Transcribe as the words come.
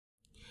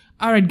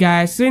Alright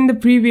guys, so in the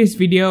previous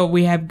video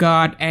we have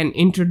got an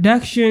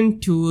introduction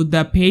to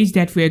the page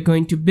that we are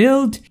going to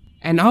build,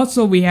 and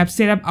also we have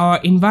set up our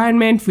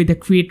environment with the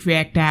Create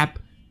React app.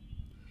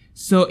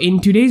 So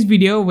in today's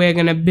video we're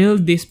gonna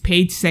build this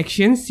page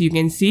sections. You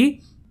can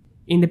see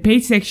in the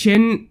page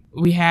section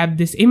we have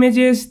this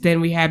images, then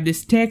we have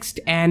this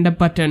text and a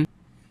button.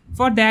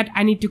 For that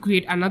I need to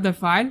create another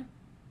file.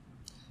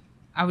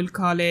 I will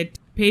call it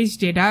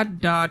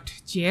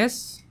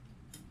pagedata.js.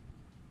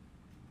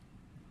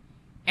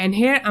 And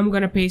here I'm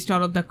gonna paste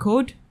all of the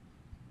code.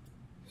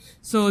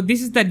 So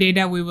this is the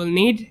data we will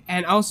need,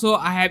 and also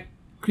I have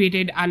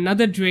created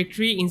another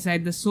directory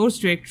inside the source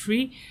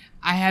directory.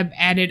 I have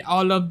added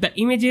all of the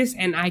images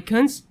and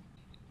icons,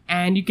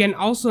 and you can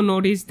also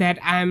notice that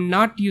I'm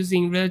not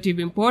using relative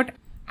import,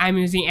 I'm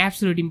using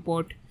absolute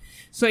import.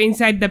 So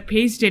inside the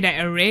page data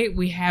array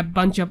we have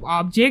bunch of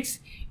objects.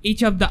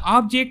 Each of the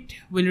object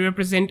will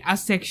represent a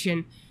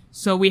section.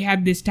 So we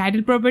have this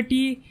title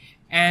property,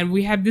 and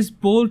we have this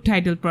bold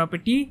title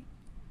property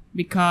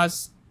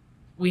because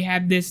we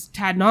have this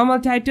normal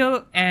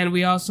title and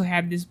we also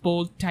have this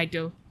bold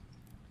title.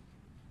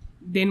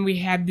 Then we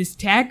have this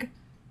tag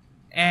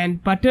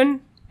and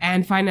button,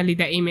 and finally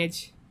the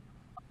image.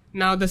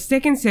 Now the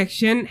second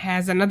section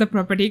has another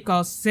property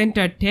called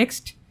centered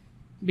text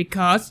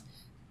because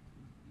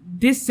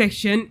this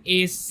section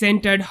is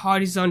centered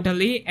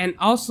horizontally and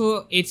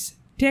also its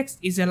text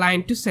is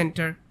aligned to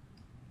center.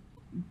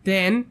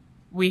 Then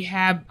we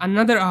have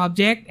another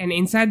object, and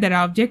inside that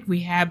object we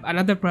have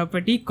another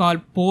property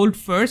called bold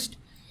first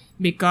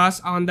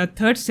because on the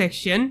third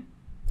section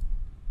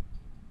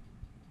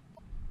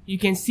you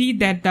can see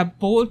that the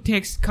bold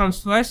text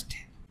comes first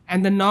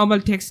and the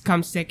normal text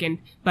comes second,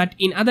 but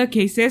in other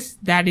cases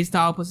that is the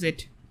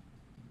opposite.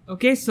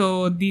 Okay,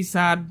 so these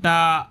are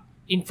the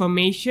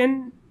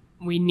information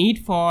we need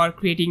for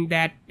creating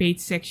that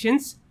page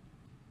sections.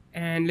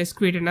 And let's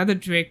create another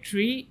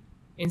directory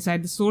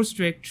inside the source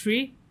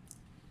directory.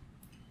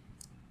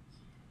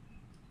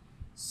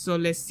 So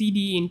let's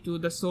cd into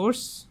the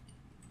source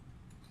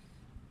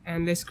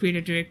and let's create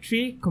a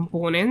directory,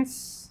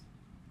 components,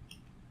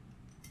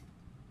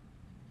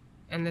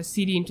 and let's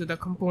cd into the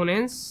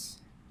components,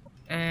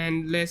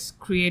 and let's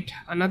create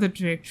another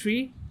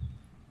directory.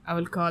 I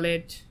will call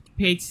it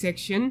page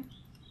section.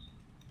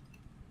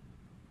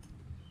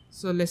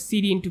 So let's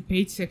cd into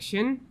page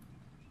section.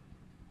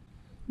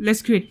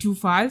 Let's create two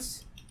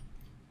files,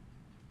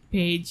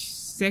 page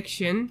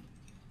section.jsx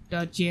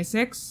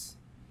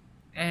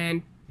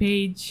and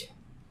page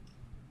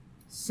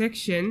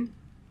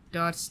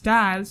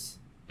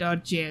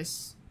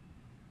section.styles.js.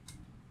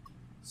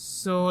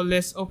 So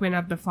let's open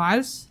up the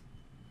files,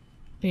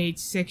 page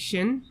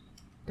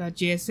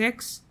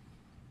section.jsx,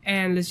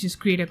 and let's just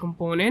create a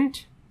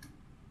component,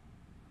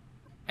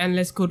 and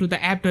let's go to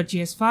the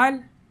app.js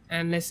file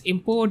and let's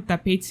import the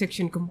page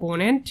section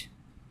component.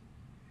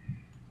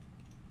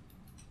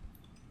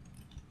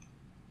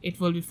 It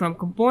will be from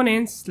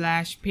components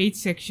 /page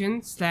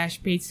section,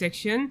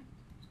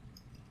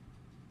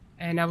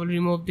 and I will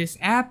remove this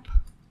app,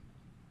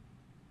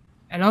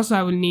 and also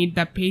I will need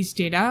the page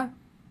data.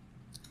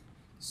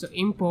 So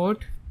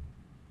import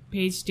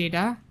page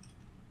data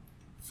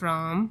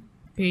from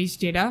page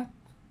data.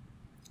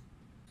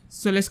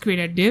 So let's create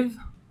a div,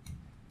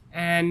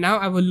 and now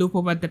I will loop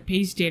over the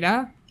page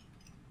data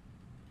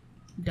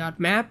dot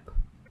map.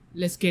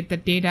 Let's get the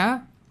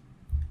data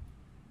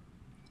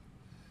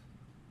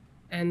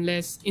and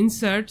let's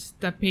insert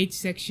the page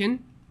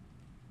section,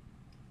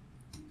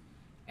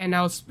 and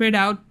I'll spread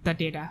out the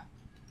data.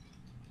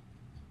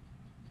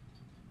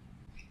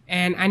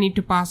 And I need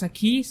to pass a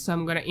key, so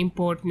I'm gonna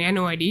import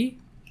nanoid,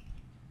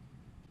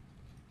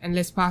 and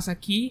let's pass a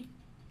key.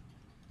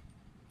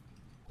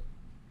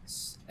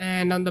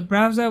 And on the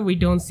browser we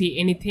don't see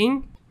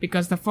anything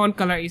because the font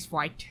color is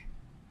white.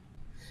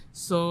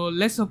 So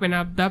let's open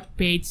up the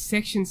page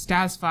section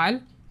styles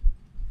file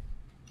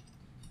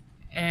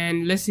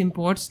and let's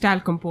import style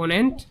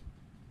component.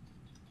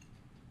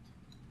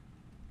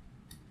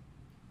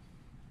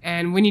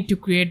 And we need to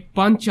create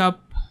bunch of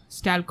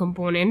style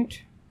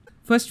component.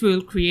 First we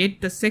will create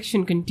the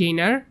section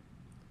container.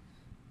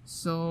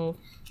 So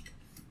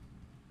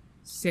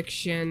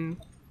section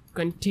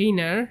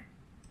container,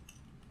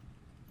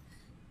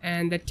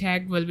 and the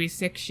tag will be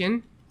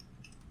section.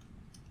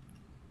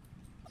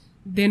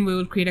 Then we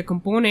will create a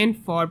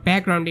component for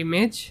background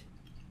image.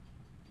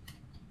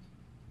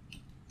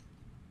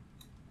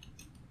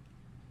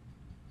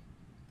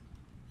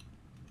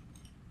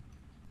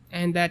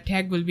 And that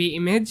tag will be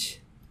image.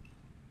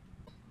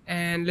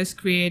 And let's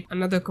create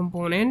another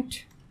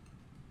component.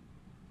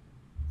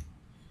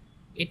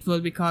 It will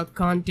be called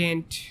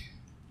content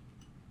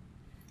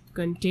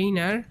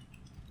container,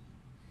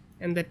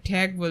 and the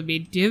tag will be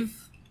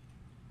div.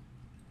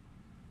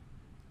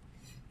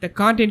 The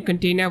content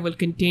container will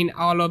contain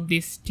all of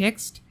this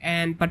text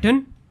and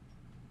button.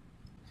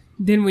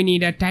 Then we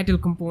need a title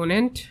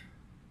component,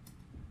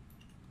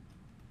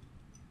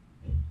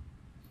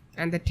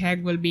 and the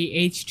tag will be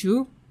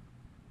h2.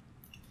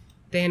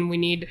 Then we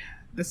need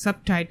the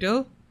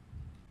subtitle,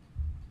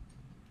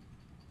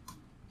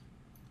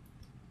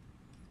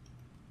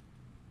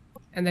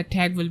 and the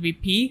tag will be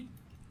P.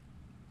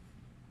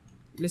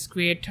 Let's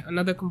create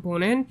another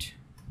component.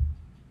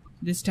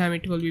 This time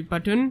it will be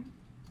button,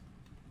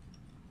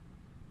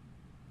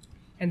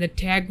 and the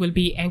tag will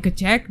be anchor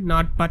tag,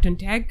 not button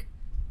tag.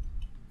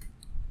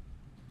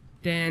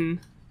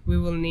 Then we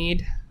will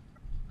need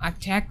a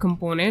tag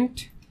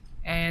component,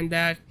 and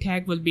the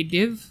tag will be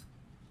div.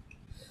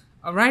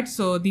 Alright,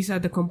 so these are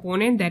the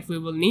components that we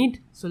will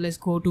need. So let's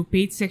go to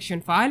page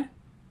section file.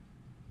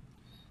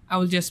 I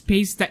will just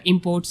paste the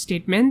import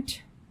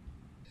statement,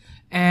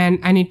 and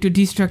I need to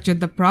destructure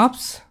the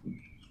props.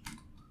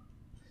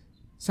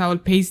 So I will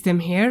paste them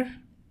here.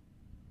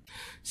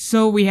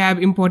 So we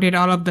have imported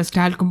all of the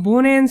style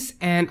components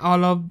and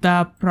all of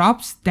the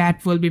props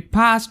that will be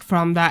passed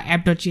from the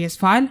app.js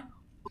file.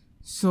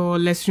 So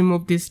let's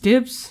remove these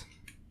divs,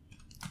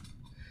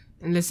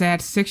 and let's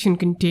add section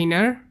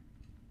container.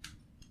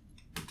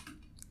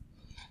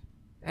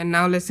 And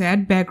now let's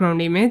add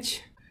background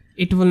image.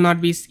 It will not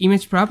be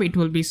image prop, it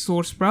will be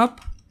source prop,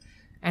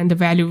 and the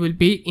value will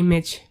be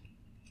image.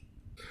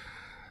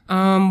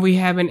 We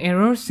have an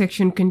error.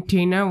 Section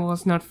container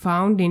was not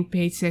found in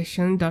page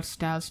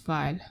section.styles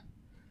file.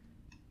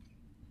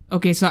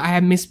 Okay, so I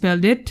have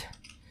misspelled it.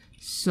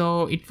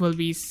 So it will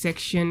be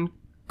section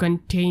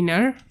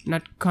container,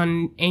 not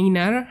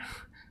container.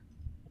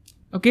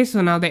 Okay,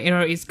 so now the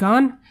error is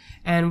gone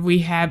and we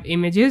have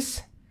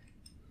images.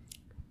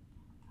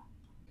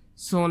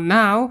 So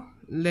now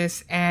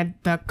let's add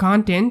the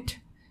content,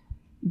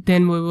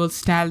 then we will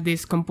style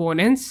these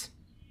components.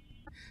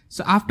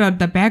 So after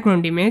the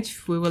background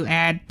image, we will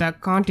add the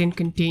content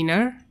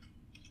container,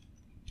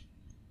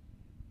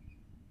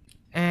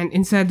 and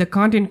inside the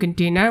content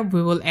container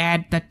we will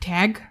add the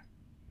tag,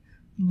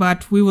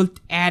 but we will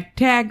add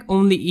tag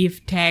only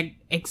if tag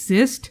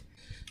exists.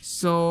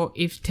 So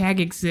if tag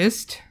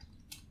exists,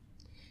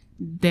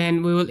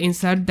 then we will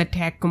insert the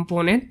tag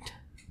component,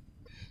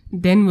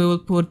 then we will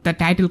put the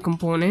title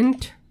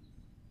component.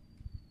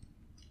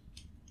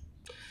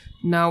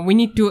 Now we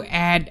need to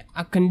add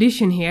a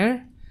condition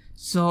here.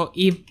 So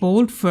if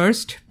bold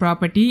first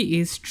property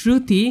is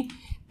truthy,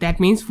 that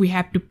means we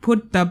have to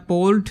put the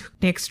bold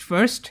text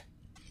first.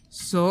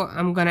 So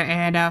I'm gonna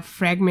add a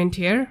fragment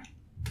here.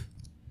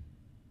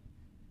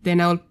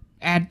 Then I'll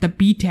add the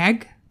B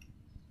tag,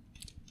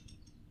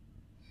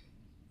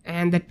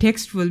 and the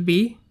text will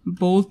be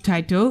bold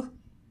title,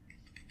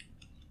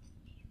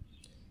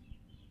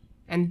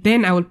 and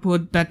then I will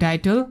put the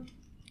title,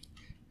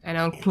 and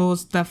I'll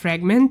close the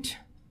fragment.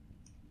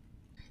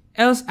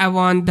 Else I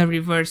want the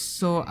reverse,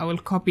 so I will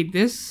copy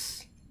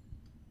this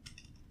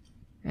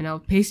and I'll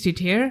paste it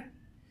here,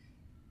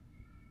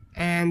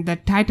 and the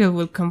title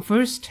will come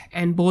first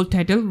and bold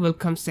title will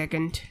come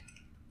second.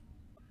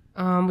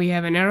 We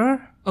have an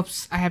error.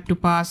 Oops, I have to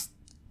pass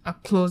a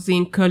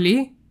closing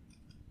curly.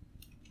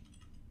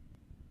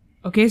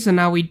 Okay, so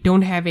now we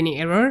don't have any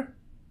error,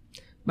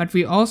 but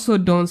we also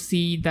don't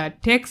see the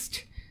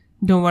text.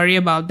 Don't worry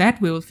about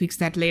that, we will fix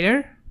that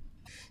later.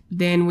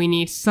 Then we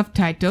need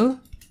subtitle,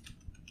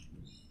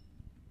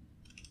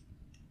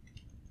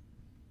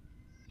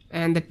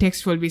 and the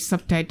text will be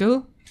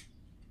subtitle.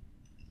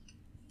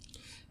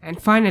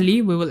 And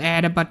finally we will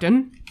add a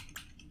button,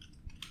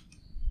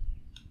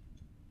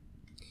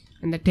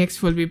 and the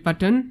text will be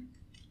button.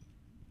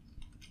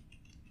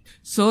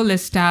 So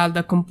let's style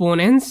the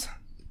components.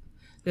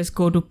 Let's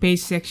go to page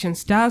section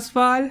styles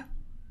file.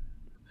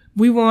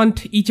 We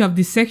want each of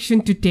the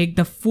section to take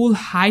the full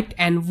height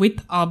and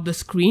width of the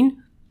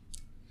screen.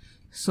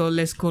 So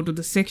let's go to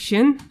the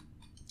section.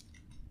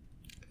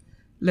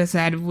 Let's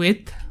add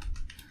width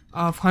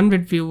of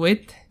 100 view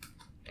width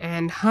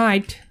and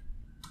height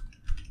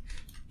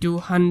to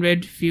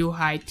 100 view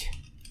height,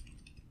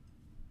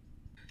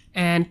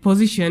 and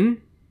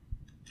position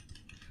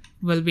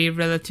will be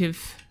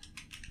relative.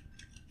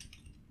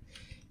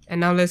 And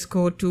now let's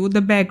go to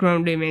the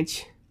background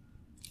image.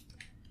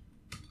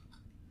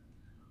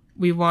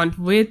 We want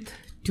width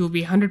to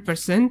be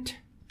 100%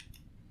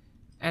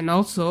 and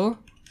also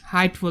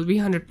height will be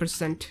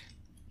 100%.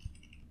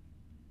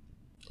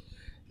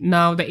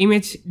 Now the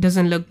image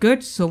doesn't look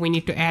good, so we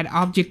need to add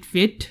object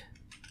fit,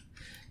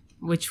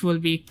 which will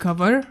be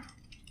cover,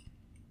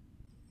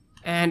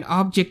 and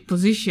object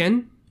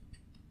position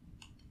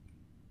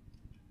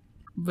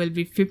will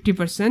be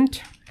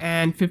 50%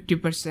 and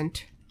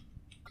 50%.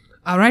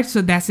 Alright,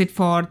 so that's it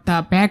for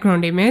the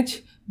background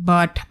image,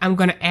 but I'm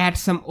gonna add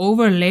some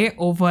overlay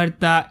over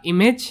the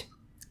image.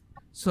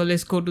 So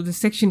let's go to the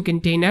section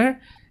container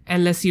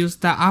and let's use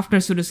the after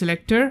pseudo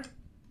selector.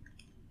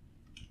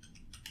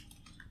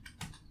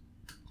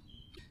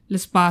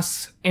 Let's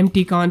pass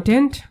empty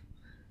content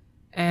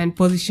and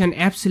position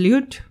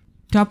absolute.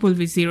 Top will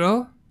be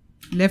 0,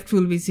 left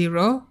will be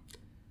 0,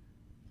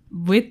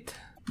 width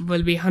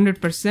will be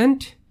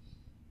 100%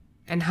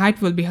 and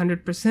height will be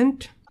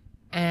 100%,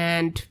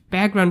 and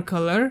background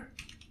color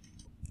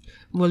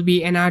will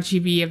be an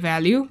RGB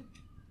value,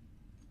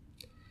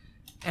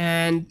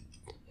 and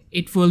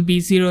it will be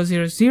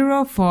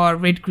 000 for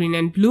red, green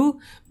and blue,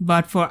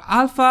 but for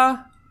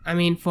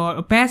for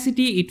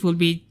opacity it will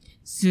be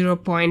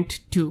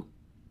 0.2.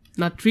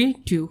 not 3,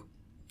 2.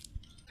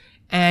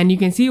 And you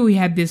can see we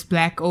have this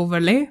black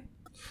overlay.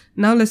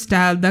 Now let's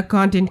style the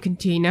content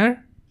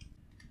container.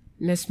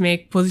 Let's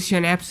make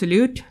position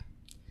absolute,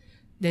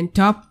 then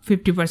top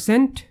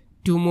 50%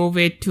 to move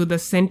it to the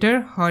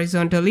center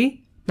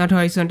horizontally, not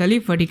horizontally,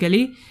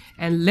 vertically,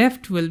 and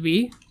left will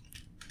be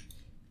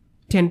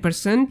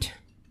 10%.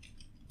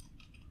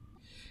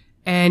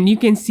 And you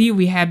can see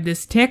we have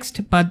this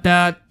text, but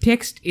the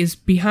text is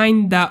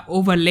behind the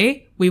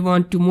overlay. We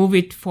want to move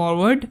it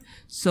forward,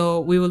 so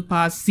we will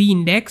pass Z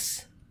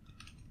index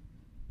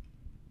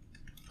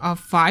of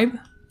 5.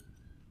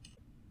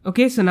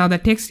 Okay, so now the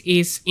text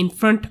is in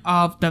front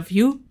of the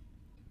view,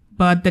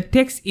 but the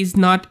text is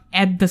not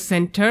at the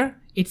center.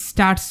 It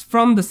starts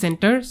from the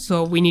center,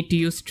 so we need to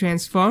use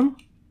transform.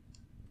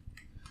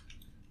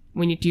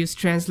 We need to use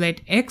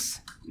translate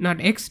X, not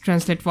X,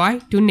 translate Y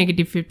to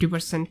negative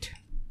 50%.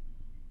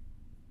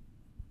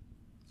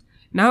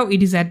 Now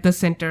it is at the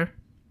center.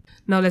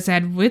 Now let's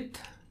add width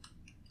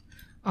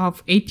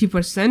of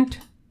 80%,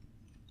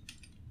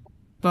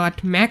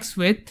 but max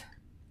width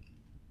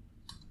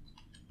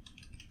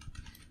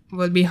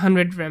will be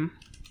 100 rem.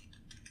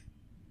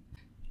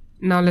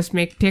 Now let's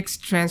make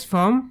text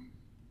transform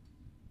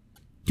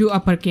to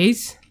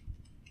uppercase,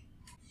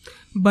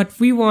 but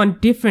we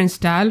want different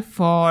style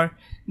for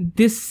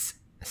this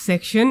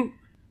section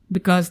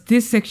because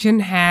this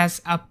section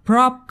has a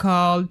prop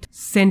called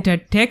center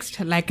text.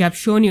 Like I've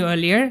shown you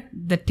earlier,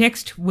 the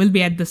text will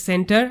be at the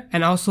center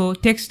and also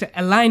text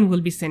align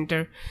will be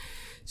center.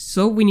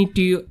 So we need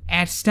to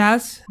add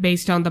styles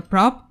based on the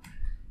prop.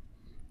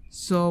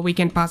 So we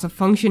can pass a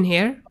function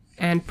here,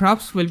 and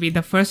props will be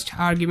the first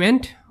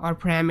argument or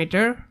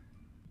parameter.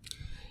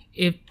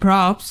 If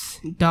props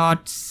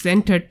dot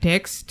center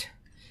text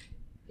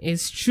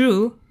is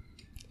true,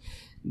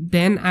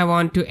 then I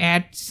want to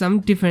add some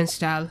different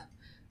style.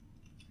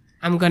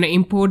 I'm gonna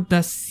import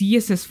the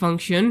CSS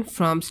function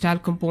from style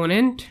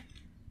component,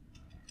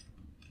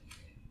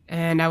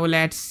 and I will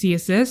add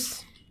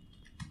CSS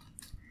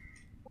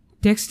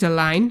text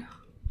align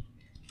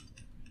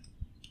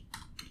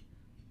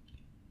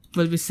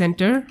will be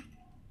center,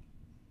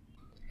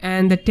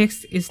 and the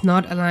text is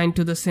not aligned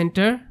to the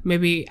center.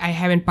 Maybe I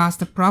haven't passed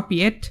the prop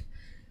yet.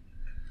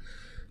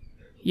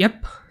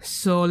 Yep,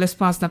 so let's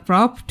pass the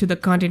prop to the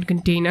content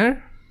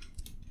container.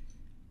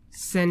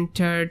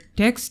 Center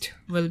text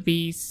will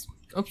be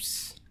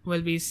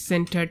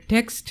center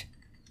text.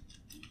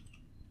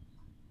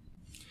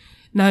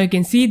 Now you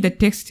can see the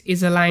text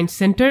is aligned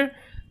center,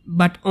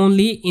 but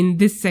only in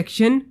this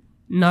section,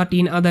 not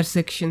in other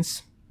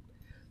sections.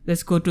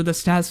 Let's go to the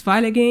styles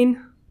file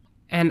again,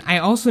 and I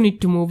also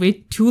need to move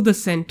it to the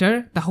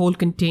center, the whole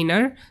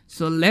container.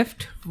 So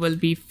left will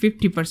be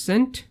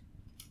 50%,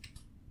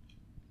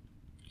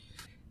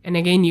 and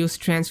again use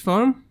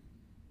transform,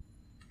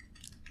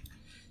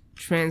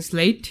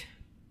 translate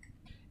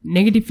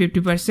negative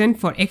 50%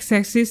 for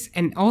x-axis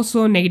and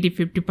also negative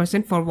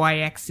 50% for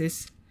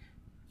y-axis.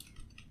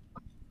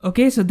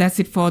 Okay, so that's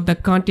it for the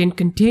content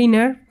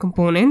container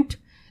component.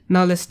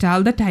 Now let's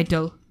style the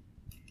title.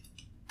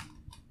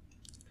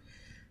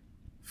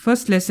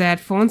 First, let's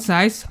add font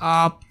size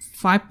of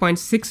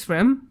 5.6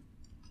 rem,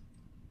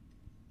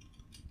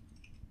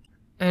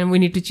 and we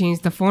need to change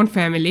the font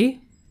family,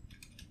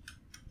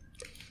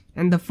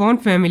 and the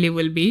font family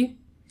will be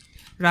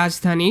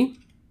Rajdhani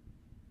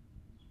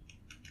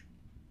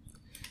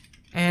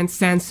and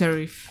sans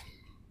serif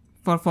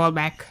for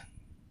fallback.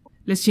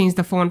 Let's change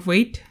the font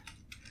weight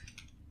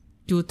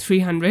to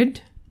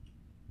 300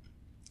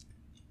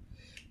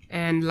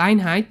 and line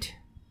height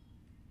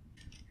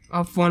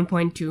of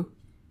 1.2.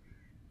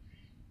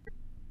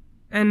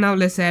 And now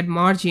let's add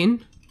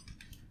margin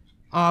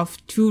of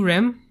 2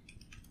 rem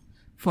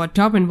for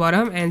top and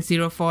bottom and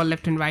 0 for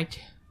left and right.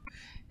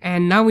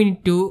 And now we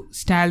need to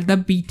style the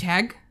B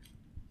tag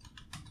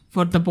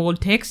for the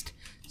bold text.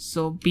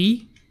 So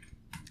B.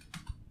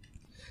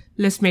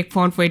 Let's make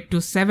font weight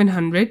to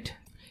 700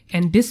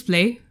 and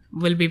display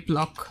will be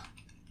block.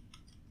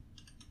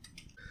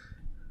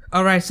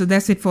 Alright, so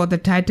that's it for the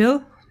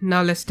title.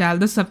 Now let's style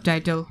the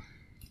subtitle.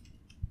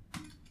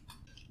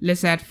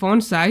 Let's add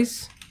font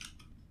size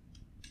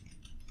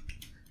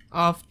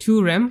of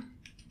 2 rem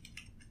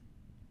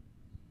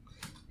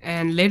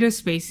and letter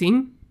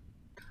spacing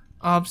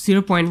of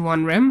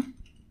 0.1 rem,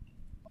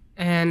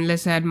 and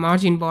let's add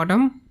margin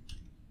bottom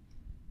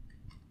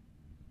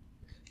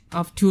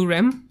of 2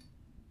 rem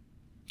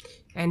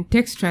and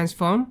text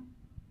transform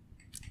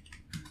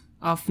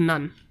of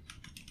none.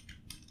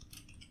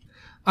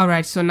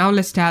 Alright, so now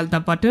let's style the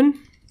button.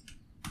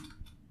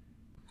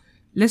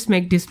 Let's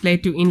make display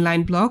to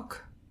inline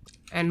block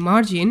and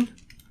margin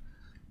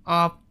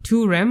of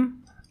 2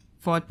 rem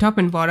for top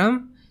and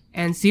bottom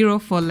and 0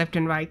 for left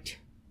and right.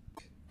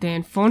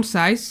 Then font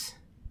size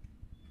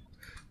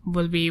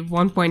will be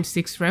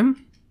 1.6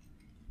 rem.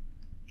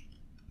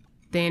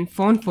 Then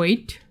font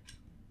weight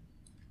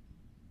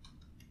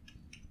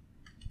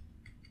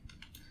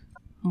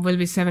will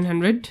be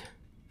 700.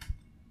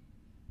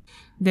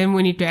 Then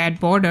we need to add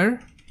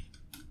border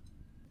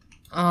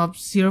of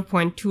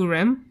 0.2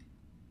 rem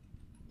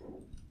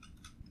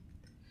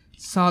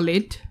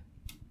solid,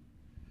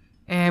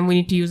 and we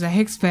need to use a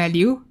hex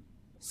value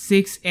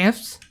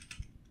 6Fs,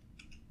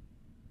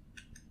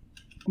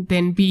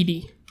 then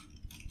BD,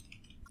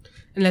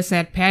 and let's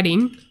add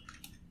padding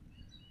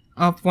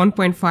of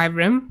 1.5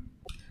 rem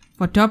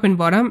for top and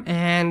bottom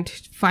and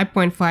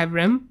 5.5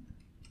 rem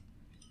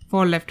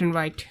for left and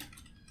right,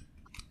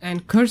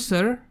 and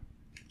cursor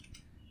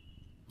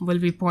will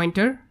be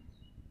pointer,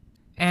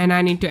 and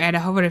I need to add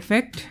a hover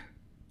effect.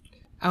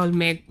 I will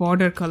make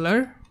border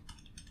color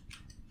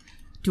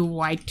to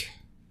white,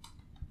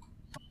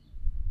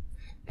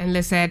 and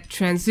let's add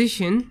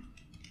transition,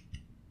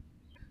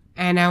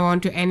 and I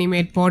want to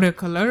animate border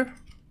color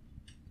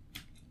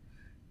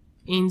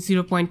in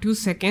 0.2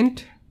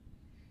 second,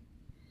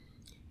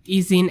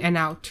 ease in and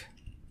out.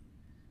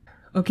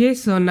 Okay,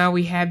 so now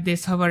we have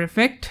this hover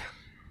effect.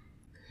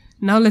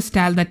 Now let's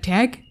style the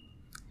tag.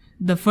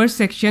 The first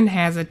section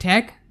has a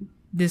tag,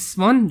 this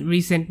one,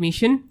 recent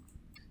mission.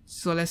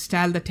 So let's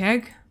style the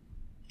tag.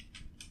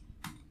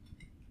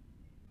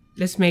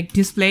 Let's make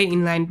display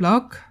inline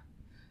block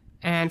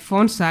and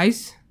font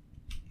size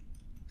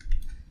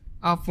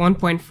of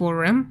 1.4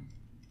 rem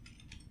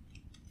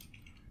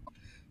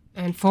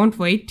and font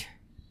weight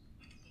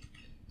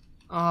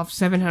of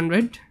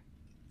 700.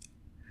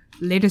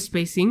 Letter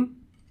spacing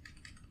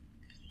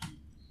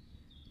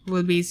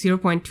will be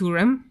 0.2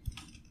 rem.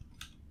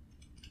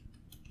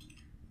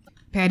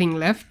 Padding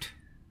left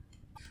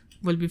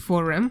will be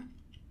 4 rem,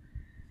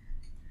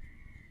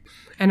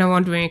 and I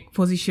want to make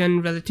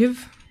position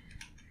relative.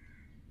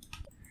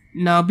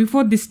 Now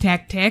before this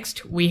tag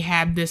text we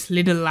have this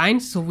little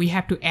line, so we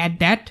have to add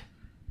that.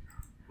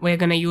 We're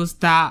gonna use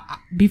the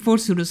before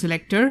pseudo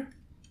selector.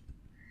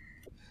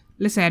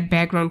 Let's add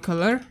background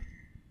color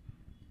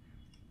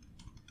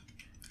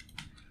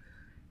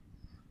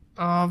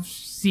of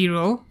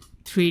 0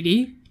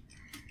 3D.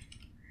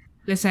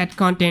 Let's add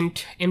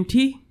content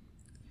empty,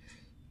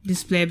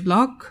 display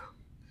block,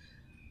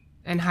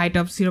 and height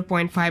of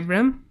 0.5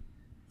 rem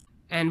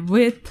and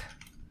width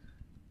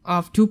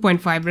of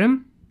 2.5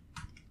 rem.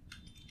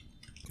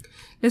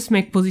 Let's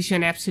make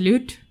position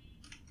absolute.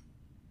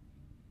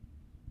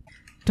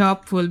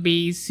 Top will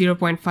be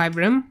 0.5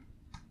 rem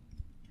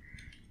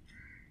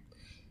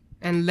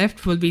and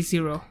left will be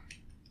 0.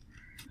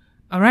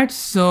 Alright,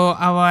 so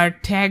our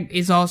tag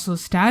is also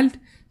styled.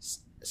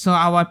 So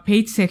our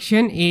page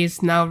section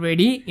is now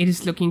ready. It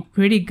is looking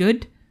pretty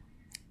good.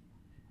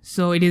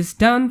 So it is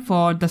done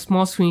for the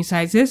small screen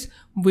sizes.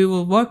 We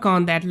will work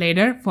on that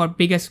later for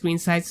bigger screen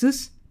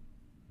sizes.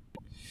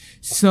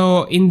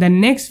 So in the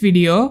next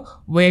video,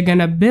 we're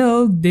gonna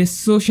build this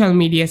social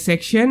media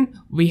section.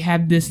 We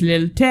have this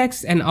little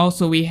text and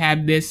also we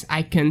have this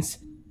icons.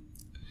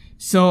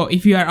 So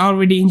if you are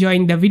already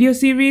enjoying the video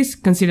series,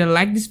 consider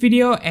like this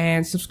video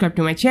and subscribe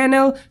to my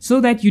channel so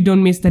that you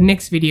don't miss the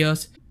next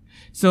videos.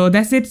 So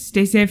that's it.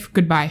 Stay safe.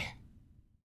 Goodbye.